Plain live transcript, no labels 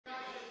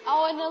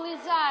ao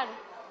analisar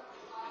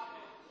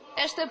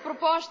esta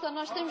proposta,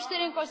 nós temos de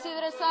ter em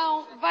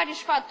consideração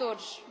vários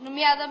fatores,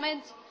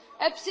 nomeadamente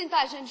a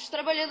percentagem dos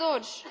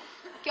trabalhadores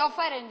que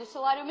oferem do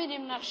salário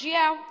mínimo na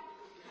região.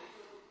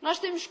 Nós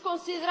temos que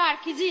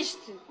considerar que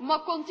existe uma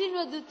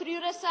contínua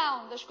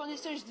deterioração das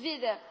condições de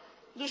vida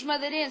dos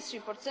madeirenses e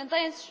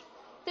porto-santenses.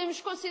 Temos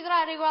que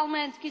considerar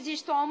igualmente que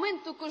existe um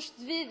aumento do custo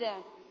de vida,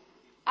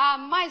 há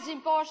mais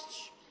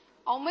impostos,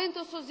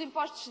 aumentam-se os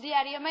impostos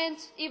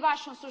diariamente e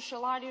baixam-se os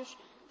salários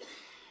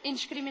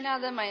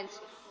indiscriminadamente.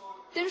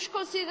 Temos que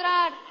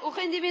considerar o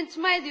rendimento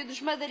médio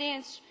dos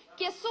madeirenses,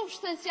 que é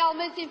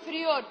substancialmente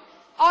inferior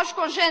aos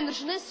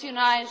congêneres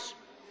nacionais.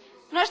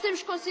 Nós temos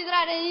que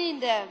considerar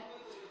ainda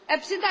a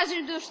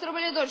percentagem dos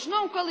trabalhadores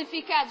não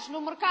qualificados no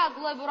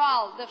mercado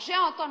laboral da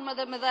região autónoma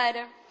da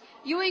Madeira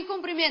e o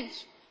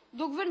incumprimento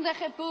do Governo da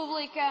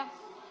República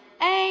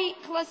em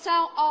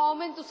relação ao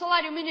aumento do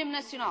salário mínimo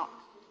nacional.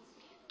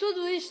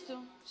 Tudo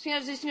isto,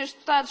 senhoras e senhores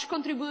deputados,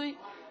 contribui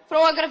para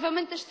o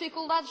agravamento das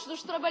dificuldades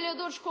dos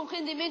trabalhadores com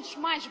rendimentos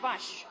mais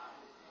baixos.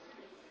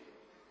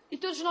 E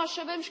todos nós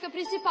sabemos que a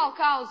principal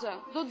causa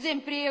do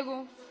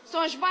desemprego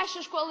são as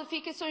baixas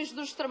qualificações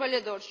dos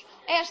trabalhadores.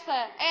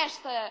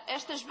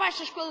 Estas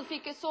baixas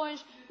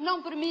qualificações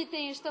não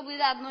permitem a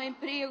estabilidade no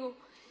emprego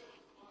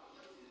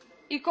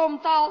e, como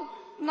tal,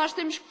 nós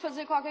temos que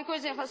fazer qualquer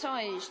coisa em relação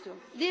a isto.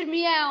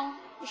 Dir-me-ão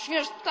os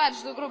senhores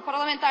deputados do grupo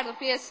parlamentar do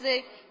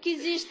PSD que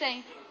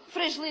existem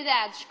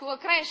fragilidades, que o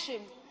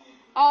acréscimo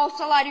ao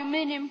salário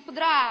mínimo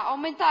poderá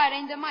aumentar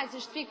ainda mais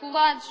as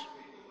dificuldades,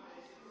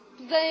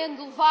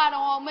 podendo levar a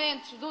um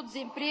aumento do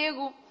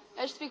desemprego,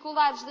 as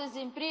dificuldades das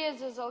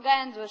empresas,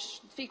 alegando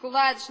as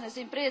dificuldades nas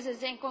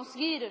empresas em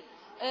conseguir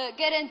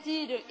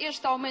garantir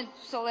este aumento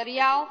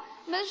salarial,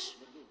 mas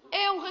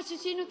é um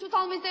raciocínio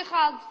totalmente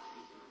errado.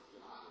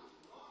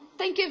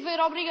 Tem que haver,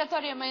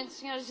 obrigatoriamente,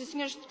 senhoras e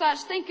senhores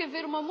deputados, tem que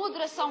haver uma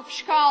moderação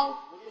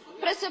fiscal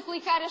para se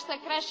aplicar este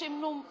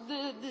acréscimo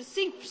de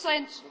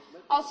 5%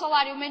 ao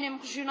salário mínimo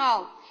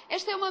regional.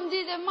 Esta é uma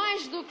medida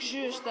mais do que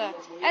justa,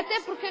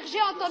 até porque a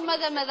região autónoma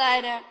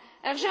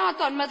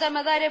da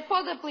Madeira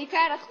pode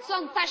aplicar a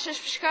redução de taxas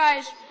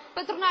fiscais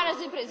para tornar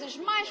as empresas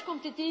mais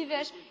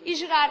competitivas e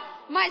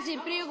gerar mais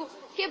emprego,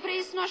 que é para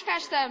isso que nós cá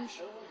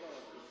estamos.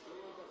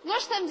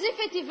 Nós estamos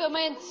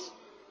efetivamente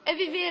a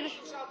viver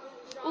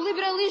o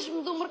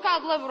liberalismo do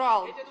mercado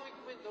laboral.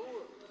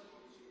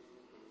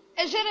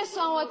 A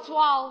geração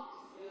atual,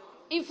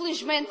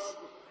 infelizmente,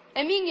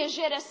 a minha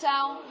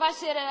geração, vai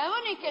ser a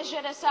única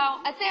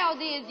geração, até ao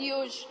dia de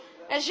hoje,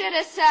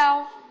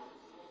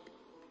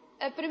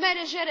 a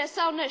primeira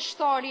geração na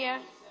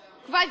história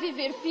que vai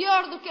viver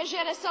pior do que a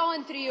geração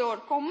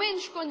anterior, com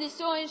menos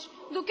condições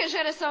do que a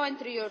geração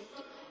anterior.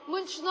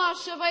 Muitos de nós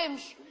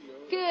sabemos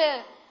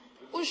que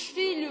os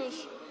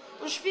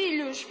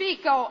filhos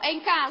ficam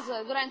em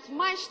casa durante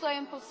mais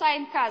tempo,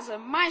 saem de casa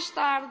mais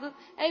tarde,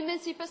 a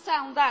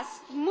emancipação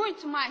dá-se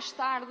muito mais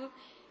tarde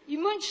e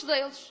muitos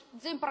deles,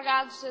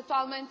 desempregados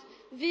atualmente,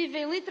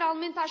 vivem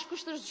literalmente às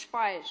custas dos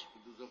pais.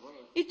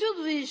 E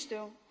tudo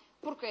isto,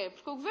 porquê?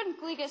 Porque o governo de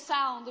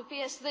coligação do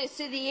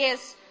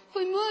PSD-CDS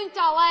foi muito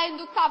além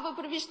do que estava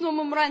previsto no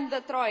memorando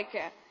da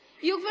Troika.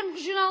 E o governo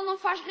regional não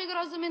faz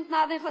rigorosamente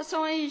nada em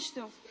relação a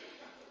isto.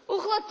 O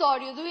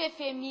relatório do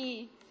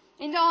FMI,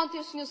 ainda ontem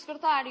o Sr.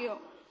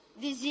 Secretário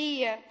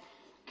dizia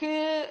que,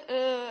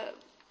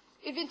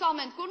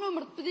 eventualmente, com o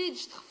número de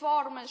pedidos de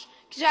reformas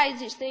que já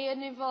existem a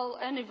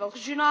nível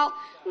regional,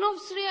 não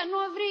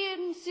haveria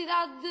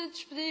necessidade de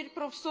despedir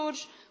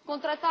professores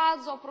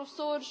contratados ou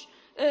professores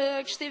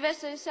que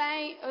estivessem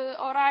sem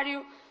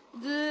horário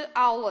de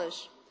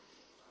aulas.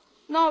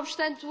 Não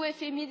obstante, o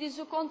FMI diz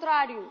o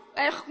contrário.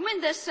 A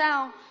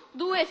recomendação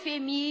do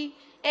FMI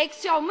é que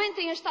se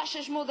aumentem as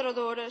taxas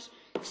moderadoras,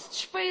 que se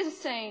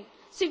dispensem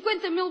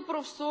 50 mil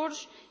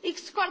professores e que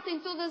se cortem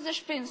todas as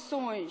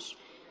pensões.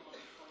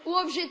 O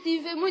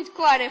objetivo é muito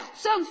claro, é a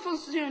redução de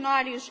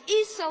funcionários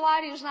e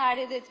salários na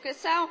área da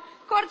educação,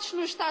 cortes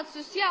no Estado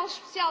Social,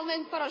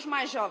 especialmente para os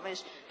mais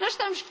jovens. Nós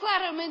estamos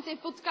claramente a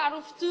hipotecar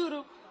o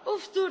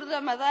futuro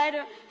da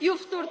Madeira e o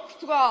futuro de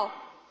Portugal.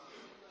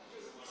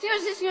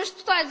 Senhoras e senhores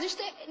deputados,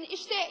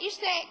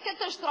 isto é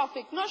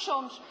catastrófico. Nós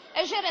somos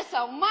a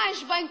geração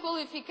mais bem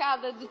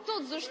qualificada de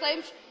todos os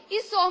tempos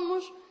e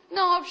somos,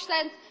 não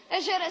obstante, a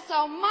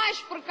geração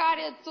mais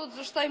precária de todos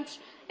os tempos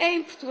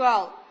em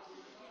Portugal.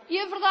 E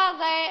a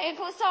verdade é, em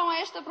relação a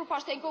esta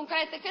proposta em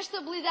concreto, que a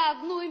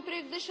estabilidade no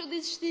emprego deixou de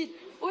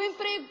existir. O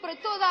emprego para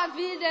toda a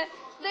vida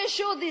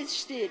deixou de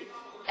existir.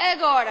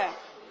 Agora,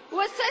 o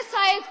acesso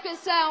à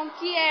educação,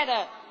 que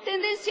era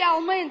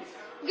tendencialmente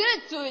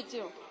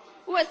gratuito,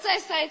 o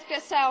acesso à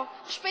educação,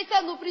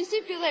 respeitando o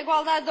princípio da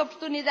igualdade de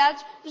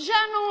oportunidades,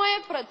 já não é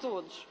para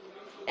todos.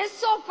 É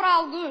só para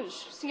alguns,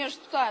 senhores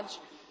deputados.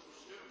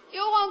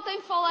 Eu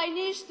ontem falei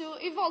nisto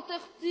e volto a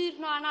repetir,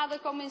 não há nada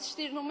como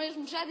insistir no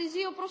mesmo. Já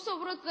dizia o professor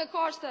Broto da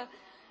Costa,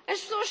 as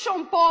pessoas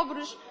são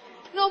pobres,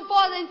 não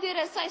podem ter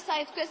acesso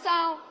à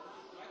educação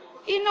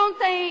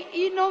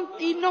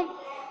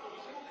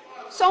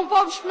são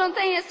pobres porque não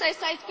têm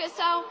acesso à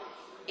educação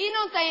e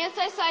não têm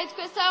acesso à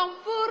educação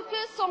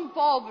porque são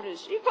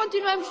pobres. E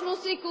continuamos num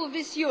ciclo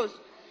vicioso.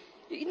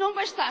 E não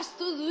bastasse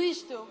tudo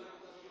isto,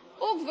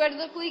 o governo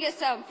da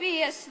coligação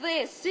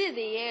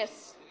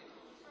PSD-CDS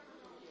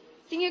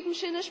tinha que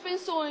mexer nas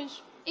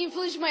pensões.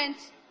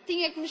 Infelizmente,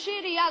 tinha que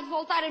mexer e há de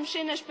voltar a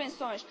mexer nas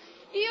pensões.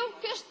 E o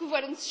que este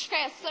governo se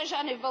esquece, seja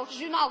a nível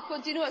regional, que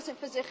continua sem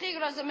fazer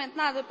rigorosamente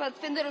nada para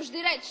defender os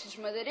direitos dos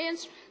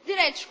madeirenses,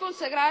 direitos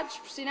consagrados,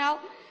 por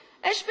sinal,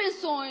 as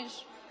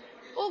pensões.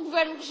 O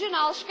governo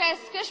regional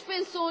esquece que as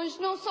pensões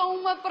não são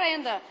uma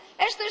prenda.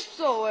 Estas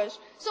pessoas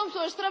são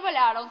pessoas que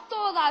trabalharam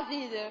toda a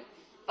vida,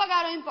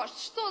 pagaram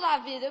impostos toda a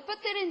vida para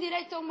terem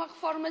direito a uma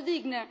reforma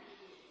digna.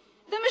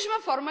 Da mesma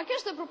forma que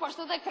esta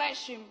proposta de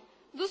acréscimo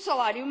do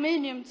salário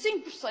mínimo de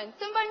 5%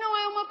 também não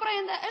é uma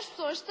prenda. As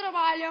pessoas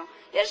trabalham,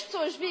 as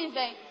pessoas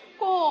vivem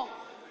com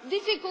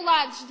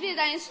dificuldades devido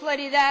à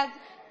insularidade.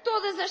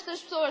 Todas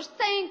estas pessoas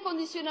têm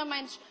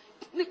condicionamentos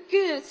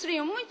que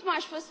seriam muito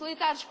mais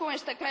facilitados com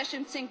este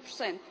acréscimo de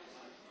 5%.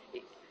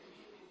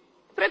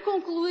 Para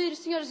concluir,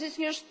 senhoras e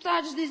senhores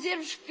deputados,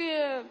 dizer-vos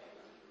que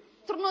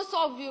tornou-se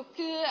óbvio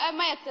que a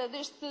meta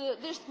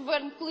deste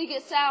governo de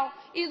coligação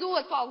e do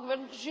atual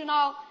governo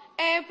regional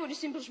é, pura e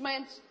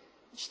simplesmente,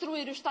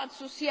 destruir o Estado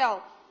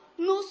Social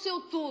no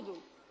seu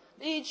todo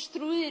e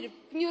destruir,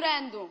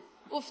 penhorando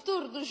o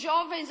futuro dos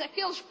jovens,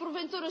 aqueles que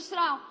porventura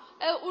serão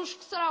os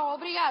que serão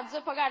obrigados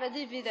a pagar a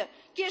dívida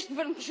que este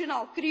governo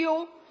regional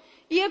criou.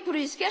 E é por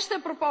isso que esta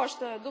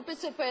proposta do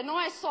PCP não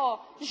é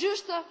só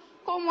justa,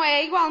 como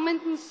é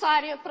igualmente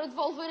necessária para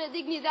devolver a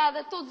dignidade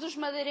a todos os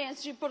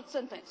madeirenses e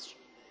porto-santenses.